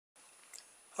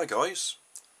Hi guys,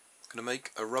 I'm going to make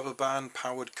a rubber band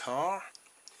powered car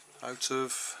out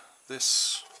of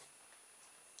this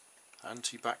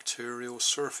antibacterial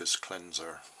surface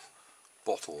cleanser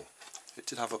bottle. It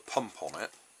did have a pump on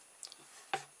it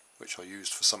which I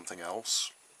used for something else,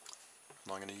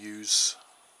 and I'm going to use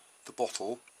the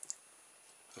bottle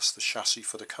as the chassis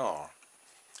for the car.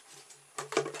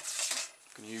 I'm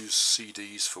going to use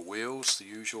CDs for wheels, the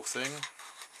usual thing.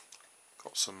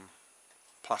 Got some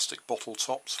plastic bottle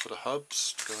tops for the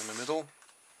hubs to go in the middle.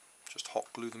 Just hot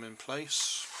glue them in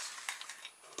place.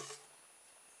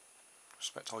 I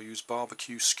expect I'll use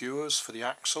barbecue skewers for the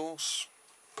axles.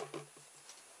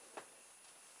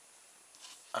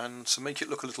 And to make it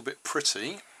look a little bit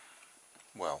pretty,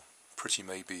 well, pretty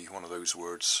may be one of those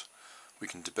words we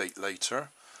can debate later,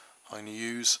 I'm going to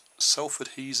use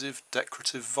self-adhesive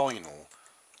decorative vinyl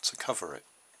to cover it,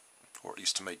 or at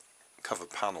least to make cover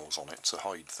panels on it to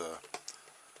hide the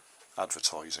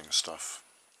advertising stuff.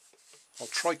 I'll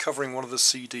try covering one of the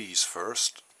CDs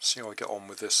first, see how I get on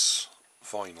with this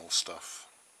vinyl stuff.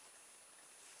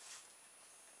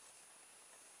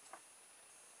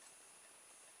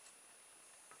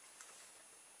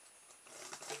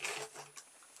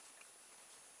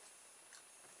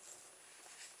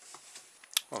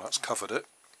 Well, that's covered it,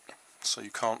 so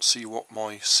you can't see what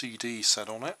my CD said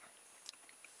on it.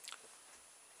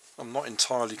 I'm not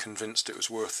entirely convinced it was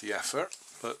worth the effort,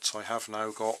 but I have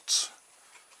now got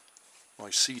my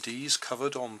CDs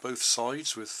covered on both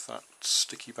sides with that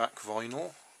sticky back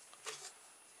vinyl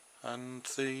and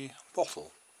the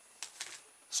bottle.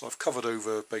 So I've covered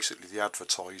over basically the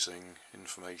advertising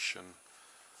information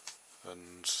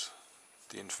and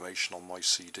the information on my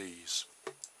CDs.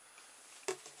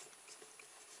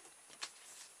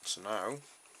 So now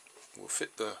we'll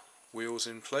fit the wheels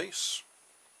in place.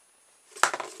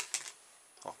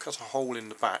 I'll cut a hole in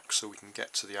the back so we can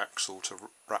get to the axle to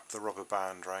wrap the rubber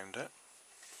band around it.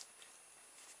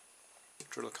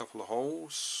 Drill a couple of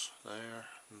holes there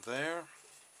and there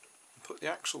and put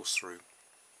the axles through.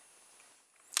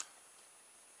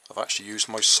 I've actually used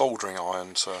my soldering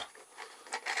iron to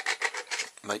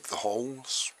make the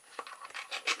holes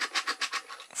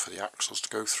for the axles to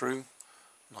go through.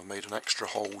 And I've made an extra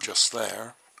hole just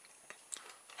there,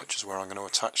 which is where I'm going to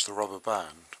attach the rubber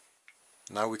band.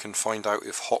 Now we can find out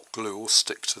if hot glue will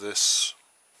stick to this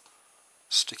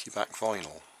sticky back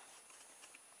vinyl.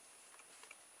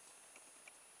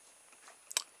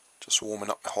 Just warming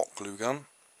up the hot glue gun.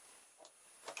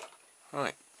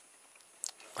 Right,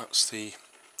 that's the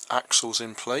axles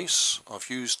in place. I've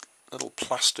used little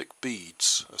plastic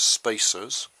beads as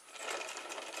spacers.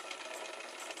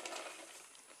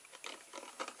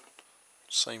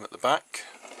 Same at the back.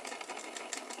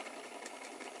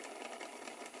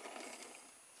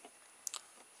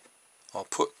 I'll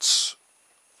put,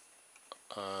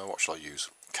 what shall I use?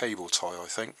 Cable tie, I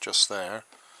think, just there.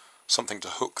 Something to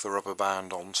hook the rubber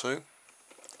band onto.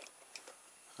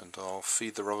 And I'll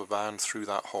feed the rubber band through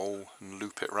that hole and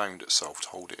loop it round itself to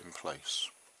hold it in place.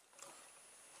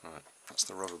 Right, that's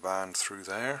the rubber band through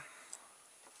there.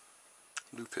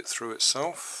 Loop it through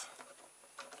itself.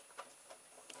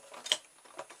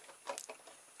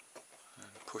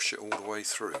 And push it all the way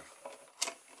through.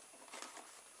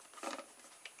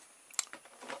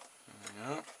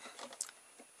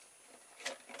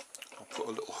 I'll put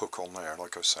a little hook on there,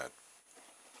 like I said.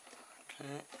 Okay,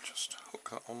 just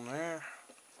hook that on there.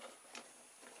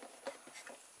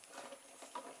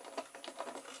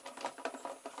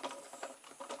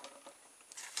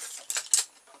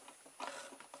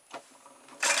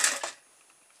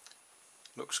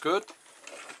 Looks good.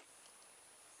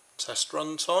 Test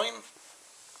run time.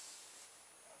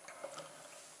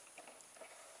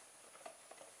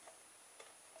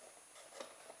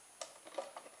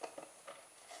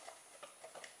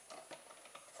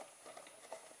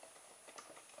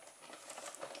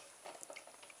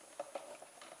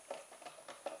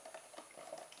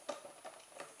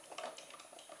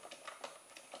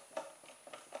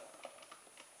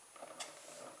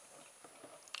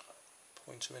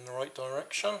 Point them in the right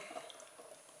direction.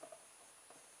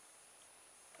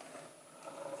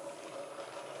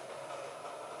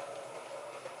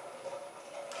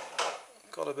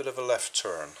 Got a bit of a left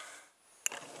turn.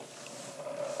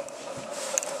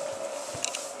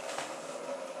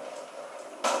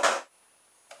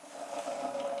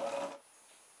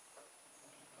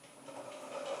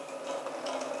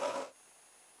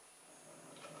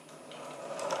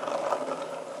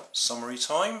 Summary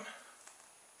time.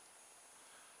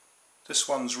 This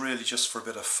one's really just for a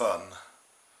bit of fun.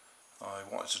 I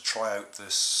wanted to try out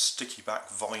this sticky back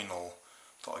vinyl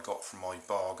that I got from my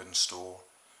bargain store,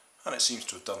 and it seems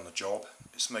to have done the job.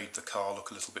 It's made the car look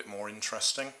a little bit more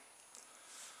interesting.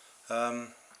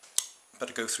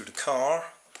 Better go through the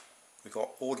car. We've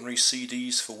got ordinary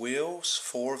CDs for wheels,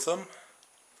 4 of them.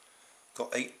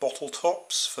 Got 8 bottle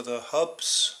tops for the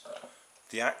hubs,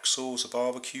 the axles, the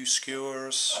barbecue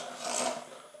skewers.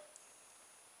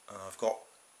 I've got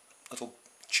little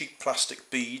cheap plastic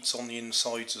beads on the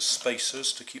insides of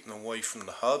spacers to keep them away from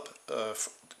the hub,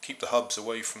 keep the hubs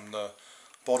away from the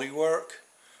bodywork.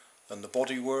 And the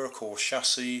bodywork or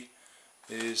chassis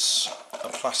is a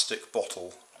plastic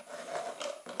bottle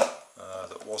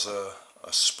that was a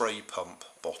spray pump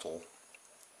bottle.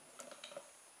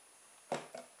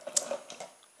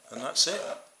 And that's it.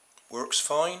 Works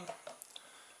fine.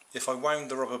 If I wound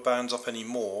the rubber bands up any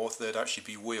more, there'd actually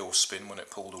be wheel spin when it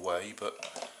pulled away, but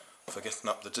for getting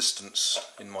up the distance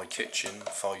in my kitchen,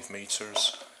 5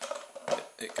 metres,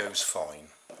 it goes fine.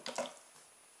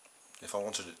 If I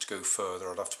wanted it to go further,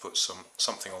 I'd have to put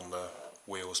something on the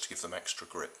wheels to give them extra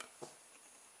grip.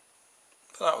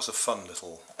 But that was a fun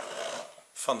little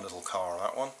car,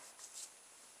 that one.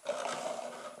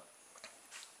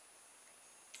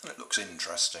 And it looks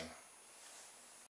interesting.